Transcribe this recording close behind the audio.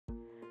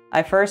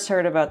I first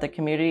heard about the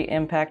Community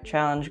Impact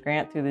Challenge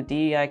grant through the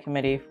DEI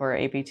Committee for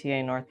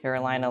APTA North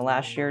Carolina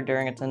last year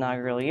during its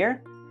inaugural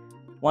year.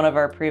 One of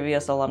our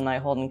previous alumni,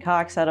 Holden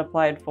Cox, had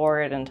applied for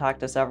it and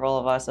talked to several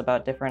of us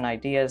about different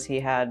ideas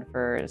he had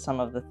for some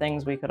of the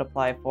things we could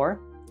apply for.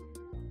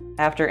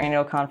 After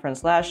annual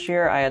conference last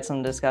year, I had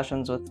some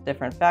discussions with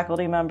different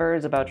faculty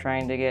members about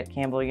trying to get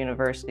Campbell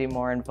University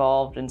more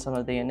involved in some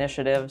of the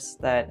initiatives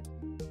that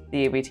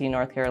the APTA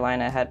North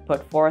Carolina had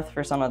put forth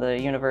for some of the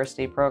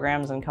university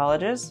programs and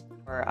colleges.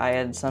 Where I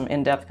had some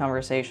in-depth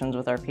conversations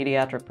with our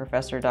pediatric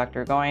professor,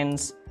 Dr.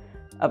 Goins,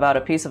 about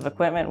a piece of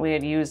equipment we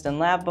had used in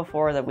lab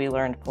before that we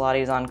learned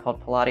Pilates on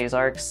called Pilates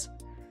Arcs.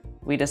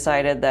 We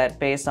decided that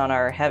based on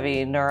our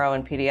heavy neuro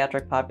and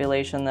pediatric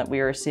population that we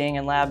were seeing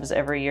in labs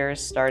every year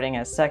starting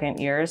as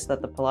second years,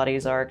 that the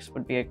Pilates Arcs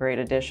would be a great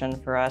addition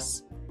for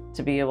us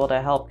to be able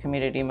to help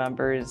community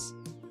members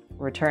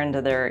return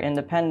to their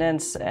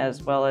independence,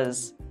 as well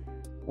as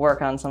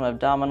work on some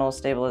abdominal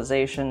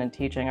stabilization and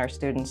teaching our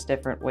students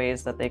different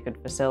ways that they could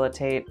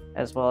facilitate,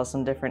 as well as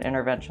some different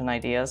intervention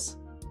ideas.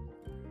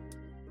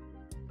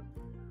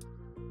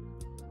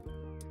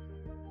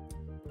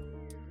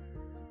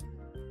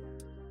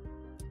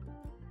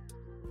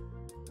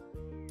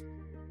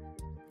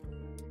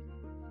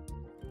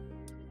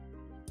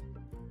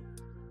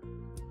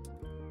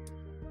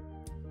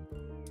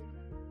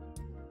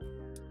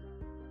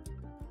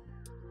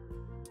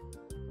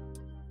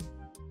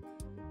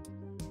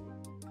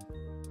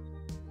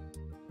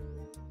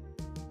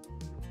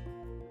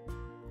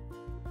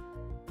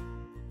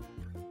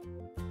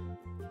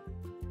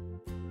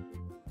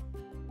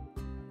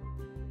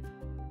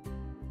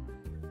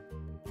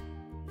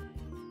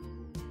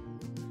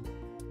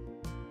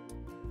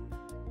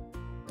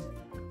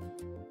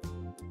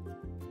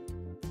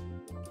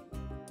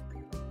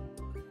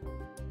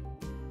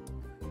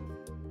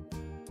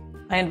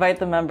 I invite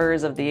the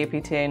members of the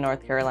APTA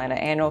North Carolina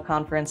Annual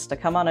Conference to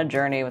come on a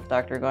journey with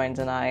Dr. Goins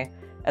and I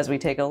as we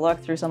take a look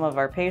through some of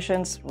our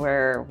patients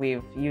where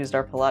we've used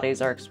our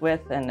Pilates Arcs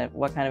with and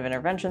what kind of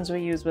interventions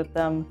we use with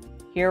them.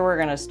 Here we're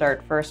going to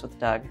start first with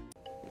Doug.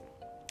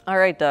 All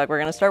right, Doug, we're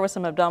going to start with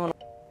some abdominal.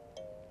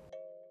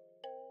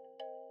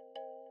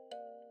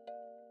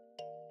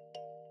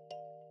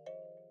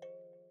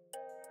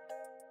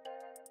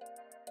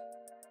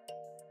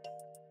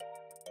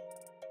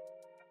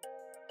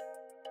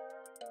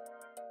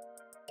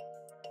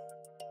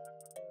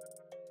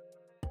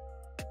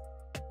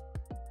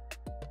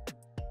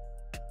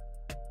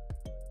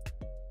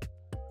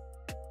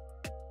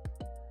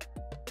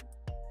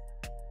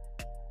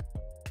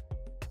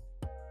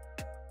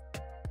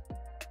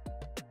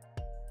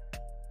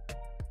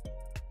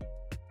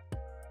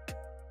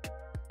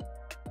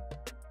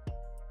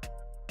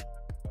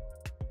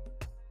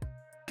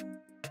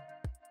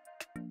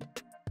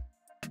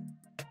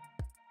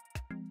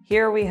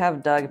 Here we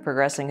have Doug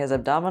progressing his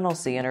abdominal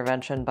C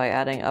intervention by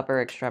adding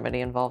upper extremity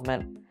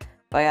involvement.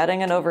 By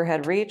adding an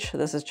overhead reach,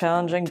 this is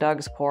challenging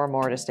Doug's core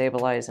more to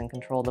stabilize and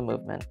control the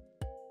movement.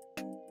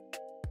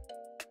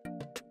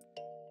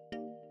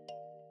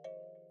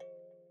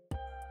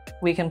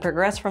 We can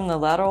progress from the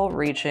lateral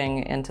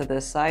reaching into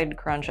this side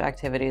crunch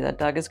activity that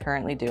Doug is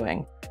currently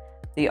doing.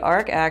 The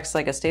arc acts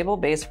like a stable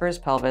base for his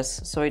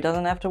pelvis, so he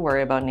doesn't have to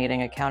worry about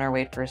needing a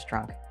counterweight for his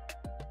trunk.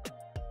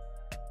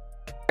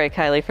 All right,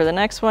 Kylie, for the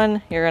next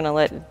one, you're gonna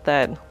let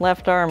that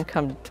left arm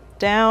come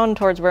down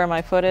towards where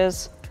my foot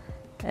is,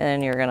 and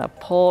then you're gonna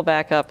pull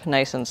back up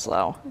nice and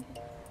slow.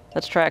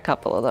 Let's try a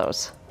couple of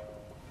those.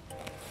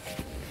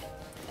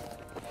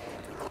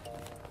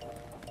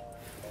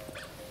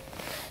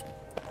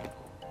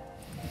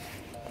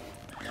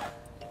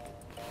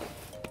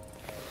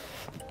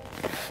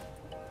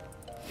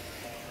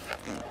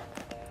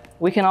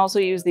 We can also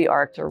use the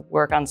arc to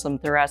work on some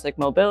thoracic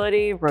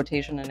mobility,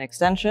 rotation, and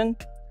extension.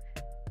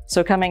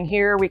 So coming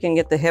here, we can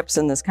get the hips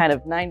in this kind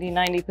of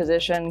 90-90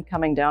 position,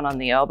 coming down on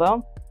the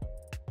elbow.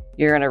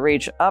 You're gonna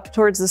reach up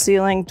towards the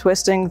ceiling,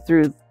 twisting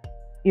through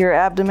your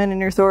abdomen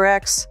and your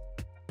thorax,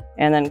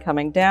 and then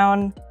coming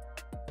down,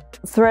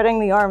 threading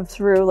the arm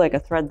through like a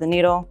thread the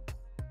needle,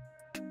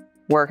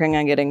 working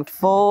on getting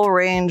full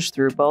range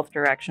through both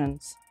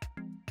directions.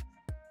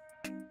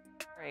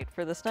 All right,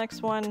 for this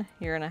next one,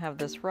 you're gonna have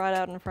this rod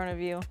out in front of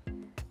you.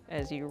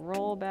 As you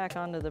roll back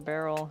onto the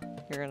barrel,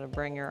 you're gonna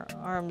bring your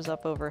arms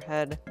up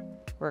overhead.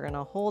 We're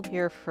gonna hold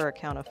here for a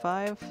count of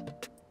 5,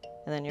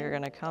 and then you're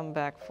gonna come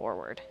back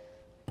forward.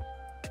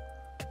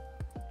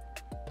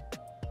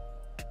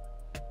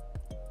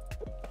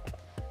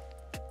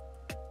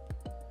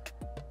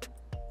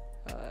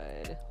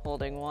 Good.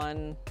 Holding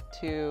 1,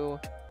 2,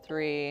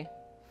 3,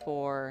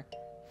 4,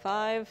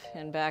 5,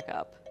 and back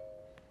up.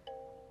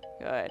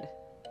 Good.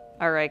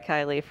 All right,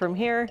 Kylie, from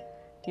here,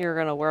 you're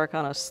gonna work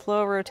on a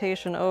slow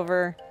rotation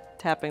over,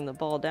 tapping the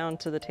ball down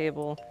to the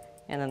table,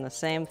 and then the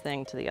same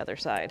thing to the other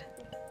side.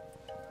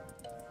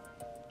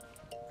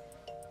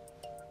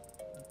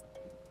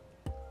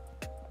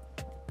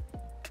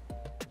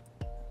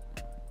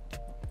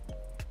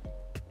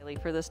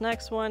 For this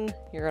next one,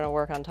 you're gonna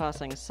work on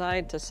tossing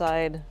side to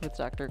side with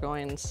Dr.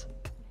 Goins.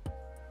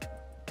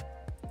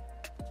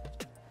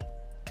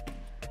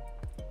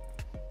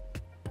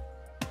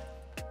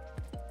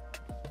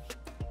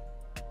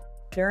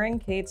 During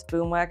Kate's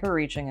boomwhacker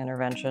reaching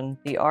intervention,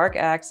 the arc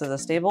acts as a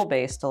stable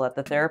base to let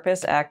the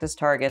therapist act as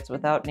targets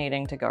without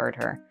needing to guard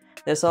her.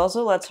 This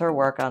also lets her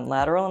work on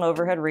lateral and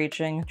overhead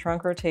reaching,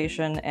 trunk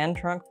rotation, and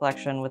trunk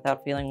flexion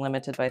without feeling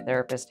limited by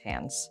therapist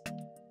hands.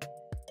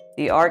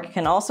 The arc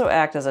can also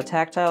act as a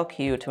tactile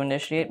cue to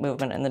initiate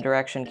movement in the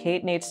direction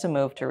Kate needs to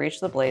move to reach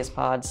the blaze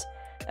pods,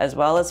 as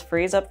well as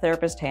frees up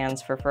therapist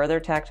hands for further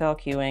tactile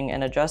cueing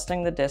and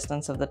adjusting the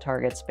distance of the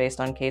targets based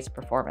on Kate's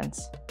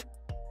performance.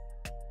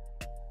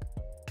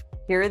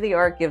 Here, the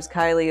arc gives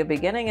Kylie a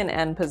beginning and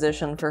end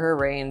position for her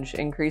range,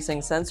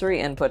 increasing sensory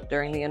input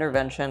during the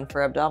intervention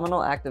for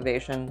abdominal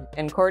activation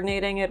and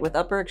coordinating it with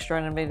upper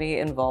extremity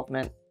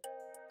involvement.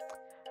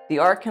 The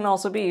arc can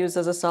also be used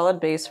as a solid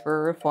base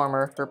for a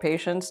reformer for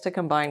patients to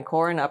combine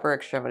core and upper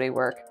extremity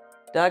work.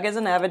 Doug is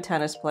an avid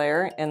tennis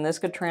player, and this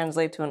could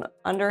translate to an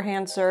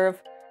underhand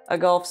serve, a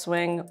golf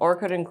swing, or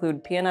could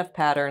include PNF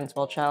patterns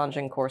while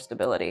challenging core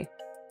stability.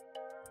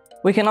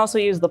 We can also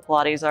use the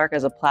Pilates Arc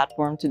as a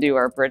platform to do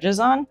our bridges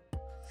on.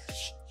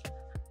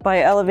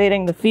 By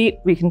elevating the feet,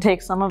 we can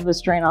take some of the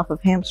strain off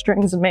of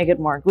hamstrings and make it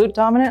more glute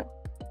dominant.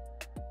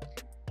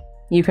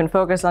 You can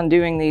focus on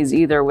doing these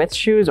either with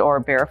shoes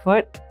or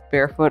barefoot.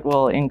 Barefoot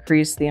will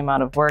increase the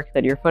amount of work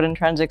that your foot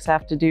intrinsics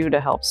have to do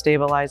to help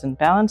stabilize and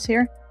balance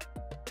here.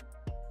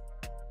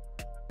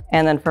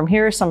 And then from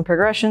here, some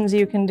progressions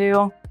you can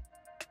do.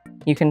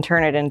 You can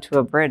turn it into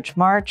a bridge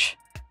march,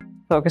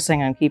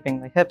 focusing on keeping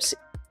the hips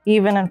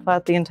even and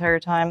flat the entire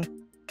time.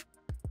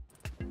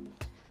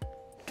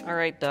 All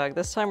right, Doug,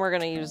 this time we're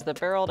gonna use the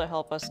barrel to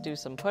help us do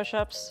some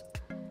push-ups.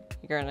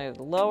 You're gonna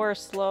lower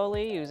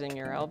slowly using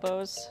your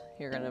elbows.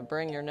 You're gonna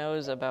bring your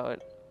nose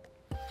about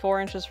 4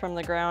 inches from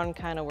the ground,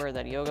 kind of where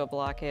that yoga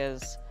block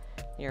is.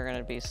 You're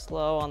gonna be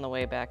slow on the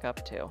way back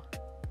up too.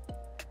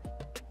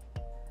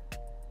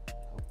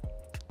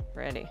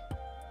 Ready.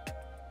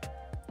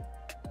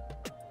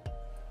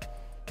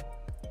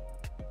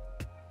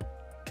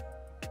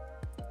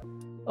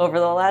 Over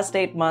the last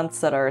 8 months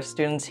that our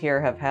students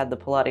here have had the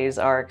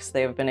Pilates Arcs,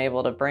 they've been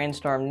able to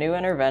brainstorm new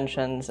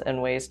interventions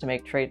and ways to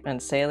make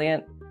treatment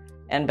salient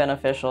and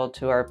beneficial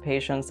to our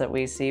patients that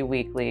we see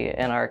weekly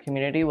in our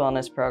community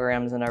wellness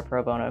programs and our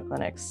pro bono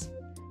clinics.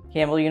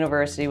 Campbell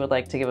University would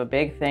like to give a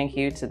big thank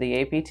you to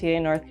the APTA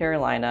North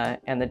Carolina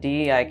and the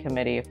DEI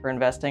Committee for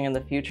investing in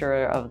the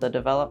future of the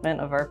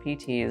development of our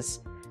PTs,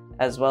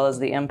 as well as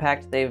the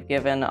impact they've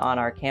given on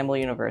our Campbell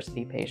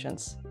University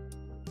patients.